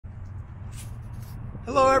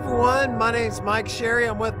Hello everyone, my name is Mike Sherry.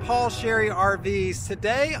 I'm with Paul Sherry RVs.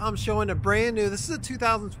 Today I'm showing a brand new, this is a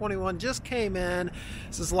 2021, just came in.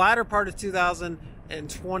 This is the latter part of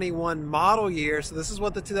 2021 model year. So this is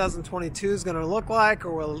what the 2022 is going to look like,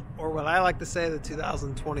 or what I like to say, the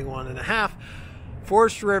 2021 and a half.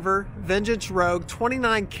 Forest River Vengeance Rogue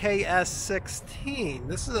 29KS16.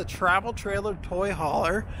 This is a travel trailer toy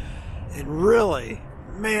hauler, and really,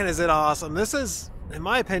 man, is it awesome. This is, in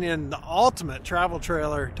my opinion, the ultimate travel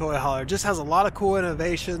trailer toy hauler. Just has a lot of cool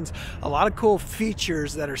innovations, a lot of cool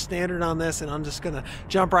features that are standard on this, and I'm just gonna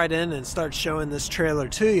jump right in and start showing this trailer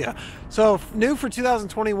to you. So new for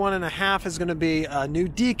 2021 and a half is gonna be new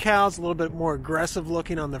decals, a little bit more aggressive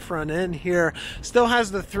looking on the front end here. Still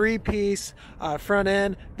has the three-piece front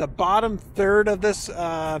end. The bottom third of this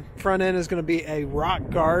front end is gonna be a rock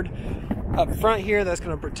guard up front here that's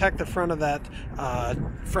going to protect the front of that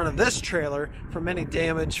front of this trailer from any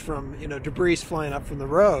damage from, you know, debris flying up from the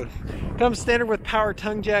road. Comes standard with power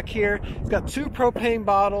tongue jack here. It's got 2 propane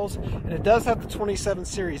bottles, and it does have the 27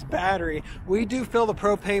 series battery. We do fill the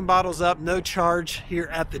propane bottles up, no charge here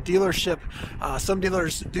at the dealership. Some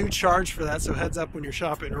dealers do charge for that, so heads up when you're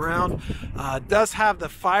shopping around. It does have the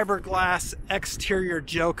fiberglass exterior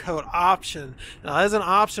gel coat option. Now that is an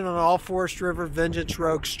option on all Forest River Vengeance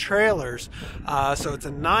Rogues trailers. So it's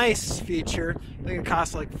a nice feature. I think it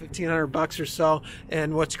costs like $1,500 or so.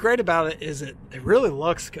 And what's great about it is it really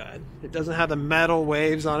looks good. It doesn't have the metal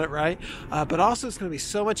waves on it, right? But also it's going to be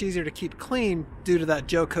so much easier to keep clean due to that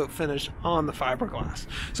gel coat finish on the fiberglass.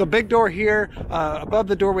 So big door here. Above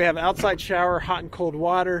the door we have outside shower, hot and cold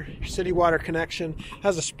water, city water connection.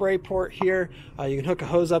 Has a spray port here. You can hook a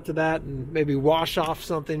hose up to that and maybe wash off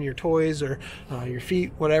something, your toys or your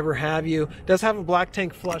feet, whatever have you. It does have a black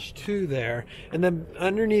tank flush too there. And then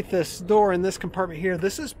underneath this door in this compartment here,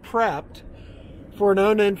 this is prepped for an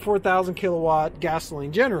own-end 4,000 kilowatt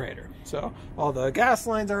gasoline generator. So all the gas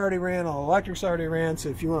lines already ran, all the electrics already ran, so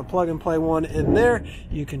if you want to plug and play one in there,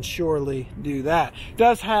 you can surely do that. It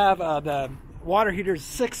does have the water heater,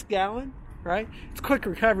 6-gallon, right? It's quick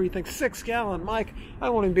recovery. You think 6-gallon, Mike, I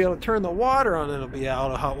won't even be able to turn the water on and it'll be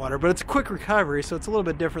out of hot water, but it's a quick recovery, so it's a little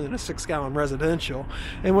bit different than a 6-gallon residential.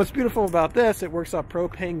 And what's beautiful about this, it works off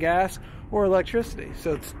propane, gas, or electricity,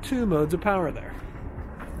 so it's 2 modes of power there.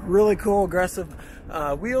 Really cool, aggressive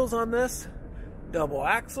wheels on this, double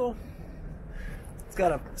axle. It's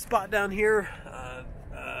got a spot down here,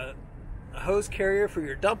 a hose carrier for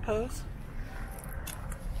your dump hose.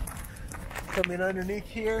 Coming underneath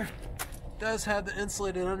here, does have the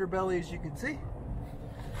insulated underbelly, as you can see.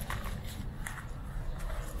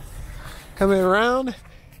 Coming around,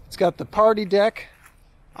 it's got the party deck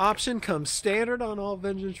option, comes standard on all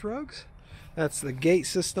Vengeance Rogues. That's the gate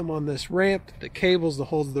system on this ramp, the cables that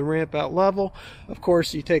holds the ramp out level. Of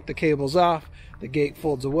course, you take the cables off, the gate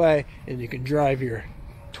folds away, and you can drive your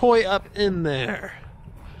toy up in there.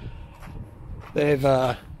 They've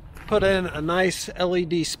put in a nice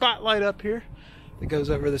LED spotlight up here that goes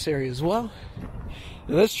over this area as well.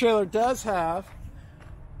 Now, this trailer does have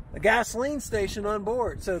a gasoline station on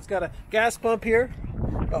board. So it's got a gas pump here,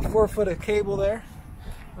 about 4 foot of cable there.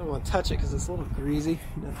 I don't want to touch it because it's a little greasy.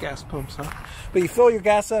 You know, gas pumps, huh? But you fill your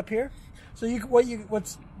gas up here. So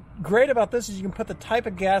what's great about this is you can put the type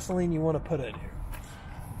of gasoline you want to put in here.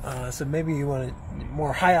 So maybe you want a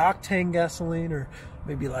more high octane gasoline, or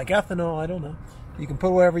maybe like ethanol, I don't know. You can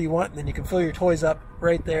put whatever you want, and then you can fill your toys up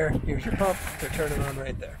right there. Here's your pump, they're turning on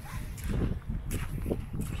right there.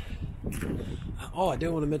 Oh, I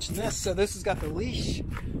do want to mention this. So this has got the leash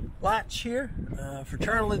latch here for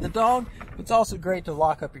Charlie the dog. It's also great to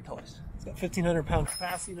lock up your toys. It's got 1,500 pound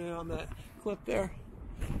capacity on that clip there.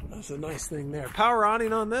 That's a nice thing there. Power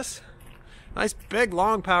awning on this. Nice big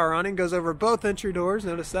long power awning. Goes over both entry doors.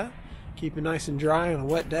 Notice that. Keep it nice and dry on a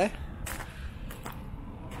wet day.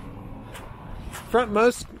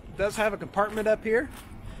 Frontmost does have a compartment up here.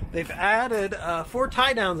 They've added 4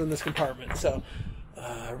 tie downs in this compartment. So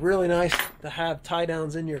really nice to have tie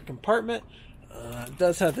downs in your compartment. It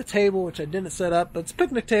does have the table, which I didn't set up, but it's a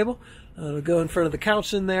picnic table. It'll go in front of the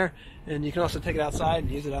couch in there, and you can also take it outside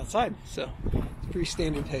and use it outside. So it's a pretty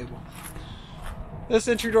standard table. This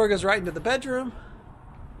entry door goes right into the bedroom,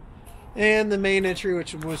 and the main entry,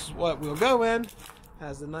 which was what we'll go in,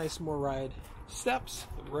 has the nice MORryde steps,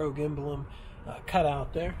 the Rogue emblem cut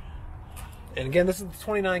out there. And again, this is the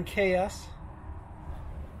 29KS.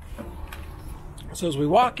 So as we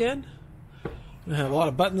walk in, we have a lot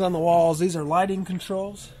of buttons on the walls. These are lighting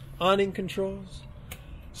controls, awning controls,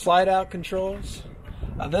 slide out controls.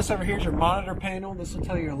 This over here is your monitor panel. This will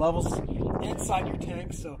tell you your levels inside your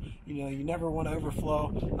tank, so you never want to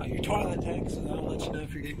overflow your toilet tank, so that'll let you know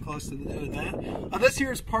if you're getting close to doing that. This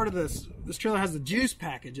here is part of this. This trailer has the juice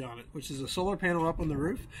package on it, which is a solar panel up on the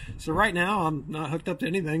roof. So right now I'm not hooked up to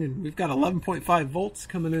anything, and we've got 11.5 volts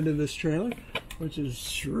coming into this trailer, which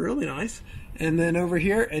is really nice. And then over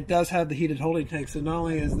here, it does have the heated holding tank. So not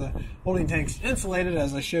only is the holding tanks insulated,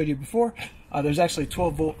 as I showed you before, there's actually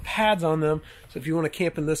 12-volt pads on them. So if you want to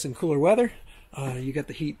camp in this in cooler weather, you got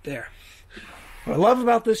the heat there. What I love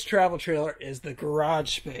about this travel trailer is the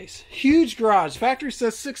garage space. Huge garage. Factory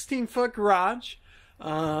says 16-foot garage.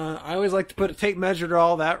 I always like to put a tape measure to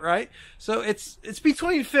all that, right? So it's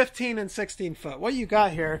between 15 and 16 foot. What you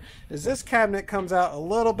got here is this cabinet comes out a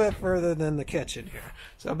little bit further than the kitchen here.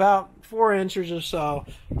 So about 4 inches or so.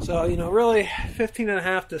 So, really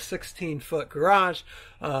 15.5 to 16 foot garage.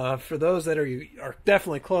 For those that are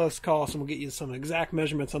definitely close, call us and we'll get you some exact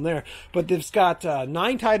measurements on there. But it's got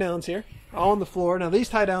 9 tie downs here, all on the floor. Now these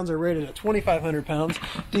tie downs are rated at 2,500 pounds,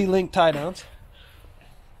 D-Link tie downs.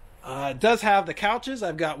 It does have the couches.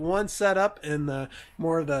 I've got one set up in the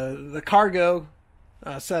more of the cargo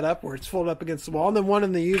setup where it's folded up against the wall, and then one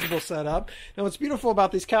in the usable setup. Now what's beautiful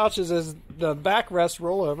about these couches is the backrest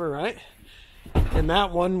roll over, right? And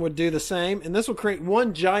that one would do the same, and this will create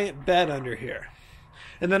one giant bed under here.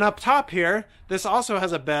 And then up top here, this also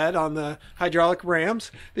has a bed on the hydraulic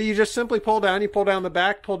rams that you just simply pull down. You pull down the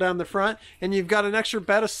back, pull down the front, and you've got an extra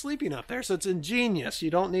bed of sleeping up there. So it's ingenious. You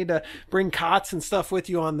don't need to bring cots and stuff with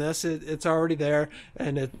you on this. It's already there,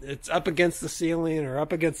 and it's up against the ceiling or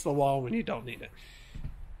up against the wall when you don't need it.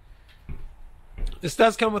 This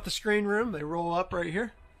does come with the screen room. They roll up right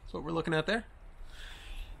here. That's what we're looking at there.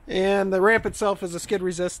 And the ramp itself is a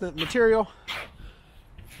skid-resistant material.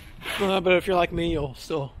 But if you're like me, you'll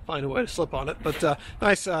still find a way to slip on it. But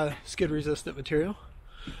nice skid-resistant material.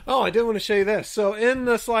 Oh, I did want to show you this. So in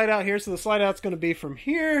the slide out here, so the slide out's going to be from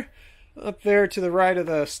here up there to the right of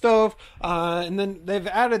the stove. And then they've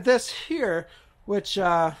added this here, which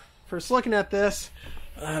first looking at this,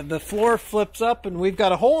 the floor flips up and we've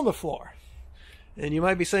got a hole in the floor. And you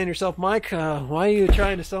might be saying to yourself, Mike, why are you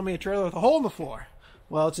trying to sell me a trailer with a hole in the floor?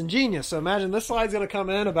 Well, it's ingenious. So imagine this slide's going to come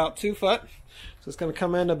in about 2 foot. So it's going to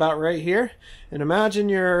come in about right here. And imagine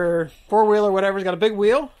your four-wheeler, whatever's got a big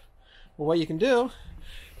wheel. Well, what you can do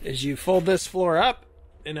is you fold this floor up,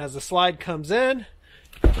 and as the slide comes in,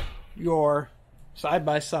 your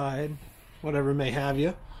side-by-side, whatever may have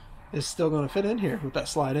you, is still going to fit in here with that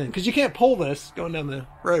slide in. Because you can't pull this going down the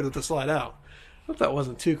road with the slide out. I hope that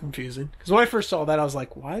wasn't too confusing. Because when I first saw that, I was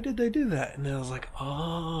like, why did they do that? And then I was like,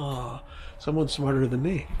 oh, someone's smarter than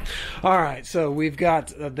me. All right, so we've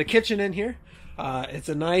got the kitchen in here. It's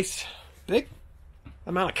a nice, big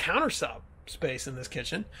amount of countertop space in this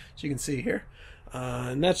kitchen, as you can see here.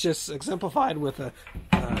 And that's just exemplified with a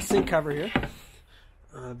sink cover here.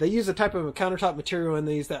 They use a type of a countertop material in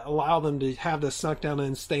these that allow them to have this sunk down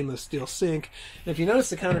in stainless steel sink. And if you notice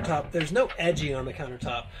the countertop, there's no edging on the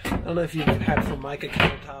countertop. I don't know if you've had Formica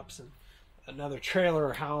countertops and another trailer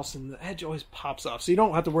or house, and the edge always pops off. So you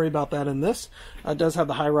don't have to worry about that in this. It does have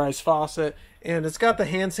the high-rise faucet, and it's got the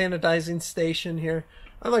hand sanitizing station here.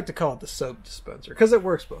 I like to call it the soap dispenser because it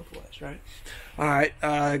works both ways, right? All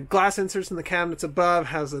right, glass inserts in the cabinets above,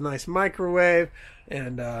 has a nice microwave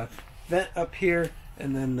and vent up here,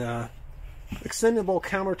 and then extendable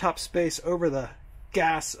countertop space over the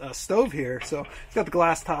gas stove here. So it's got the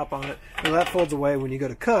glass top on it, and that folds away when you go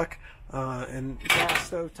to cook. And gas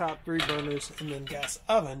stove top, 3 burners, and then gas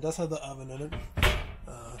oven. Does have the oven in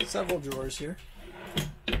it. Several drawers here.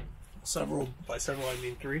 Several, by several I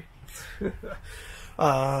mean 3.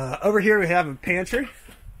 Over here we have a pantry.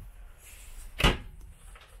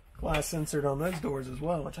 Glass insert on those doors as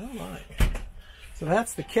well, which I like. So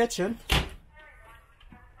that's the kitchen.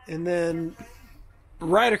 And then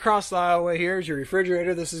right across the aisleway here is your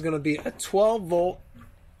refrigerator. This is going to be a 12-volt,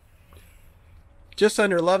 just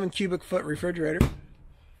under 11 cubic foot refrigerator.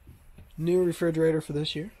 New refrigerator for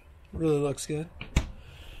this year. Really looks good.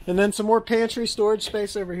 And then some more pantry storage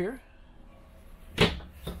space over here.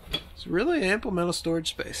 It's really ample amount of storage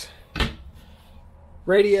space.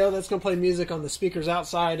 Radio, that's going to play music on the speakers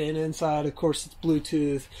outside and inside. Of course, it's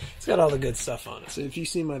Bluetooth. It's got all the good stuff on it. So if you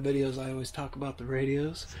see my videos, I always talk about the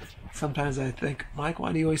radios. Sometimes I think, Mike,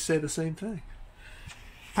 why do you always say the same thing?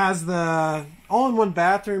 Has the all-in-one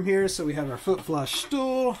bathroom here, so we have our foot flush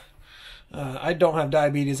stool. I don't have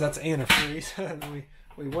diabetes, that's antifreeze.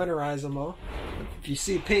 we winterize them all. If you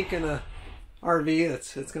see pink in a RV,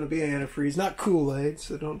 it's going to be antifreeze, not Kool-Aid,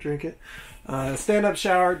 so don't drink it. Stand-up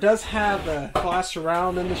shower does have a glass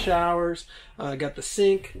surround in the showers. Got the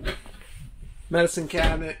sink medicine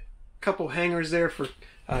cabinet, couple hangers there for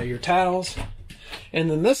your towels. And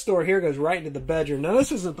then this door here goes right into the bedroom. Now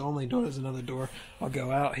this isn't the only door, there's another door. I'll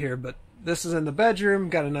go out here, but this is in the bedroom.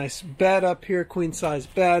 Got a nice bed up here, queen size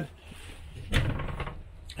bed.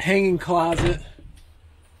 Hanging closet.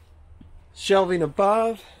 Shelving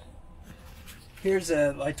above. Here's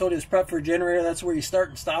I told you it's prep for a generator. That's where you start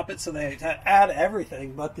and stop it. So they add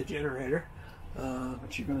everything but the generator,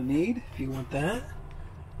 which you're going to need if you want that.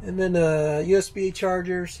 And then USB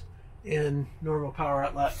chargers and normal power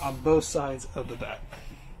outlet on both sides of the bed.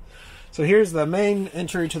 So here's the main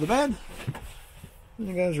entry to the bed. And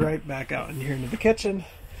it goes right back out in here into the kitchen.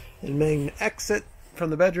 And main exit from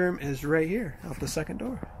the bedroom is right here out the second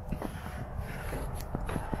door.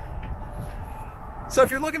 So if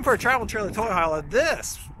you're looking for a travel trailer toy hauler,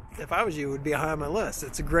 this, if I was you, would be high on my list.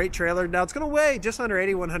 It's a great trailer. Now it's going to weigh just under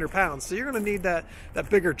 8,100 pounds, so you're going to need that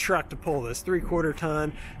bigger truck to pull this, 3/4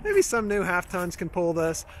 ton. Maybe some new half tons can pull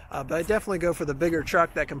this, but I definitely go for the bigger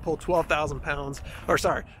truck that can pull 12,000 pounds, or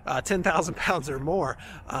sorry, 10,000 pounds or more.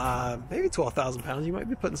 Maybe 12,000 pounds. You might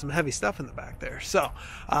be putting some heavy stuff in the back there. So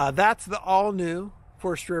that's the all new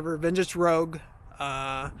Forest River Vengeance Rogue.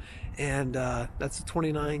 And that's the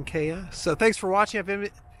 29 KS. So thanks for watching. If you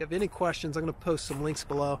have any questions, I'm going to post some links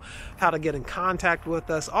below how to get in contact with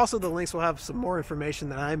us. Also, the links will have some more information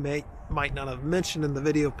that I might not have mentioned in the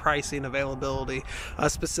video, pricing, availability,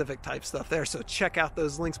 specific type stuff there. So check out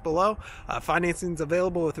those links below. Financing's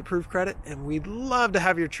available with approved credit, and we'd love to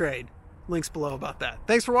have your trade. Links below about that.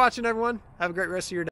 Thanks for watching, everyone. Have a great rest of your day.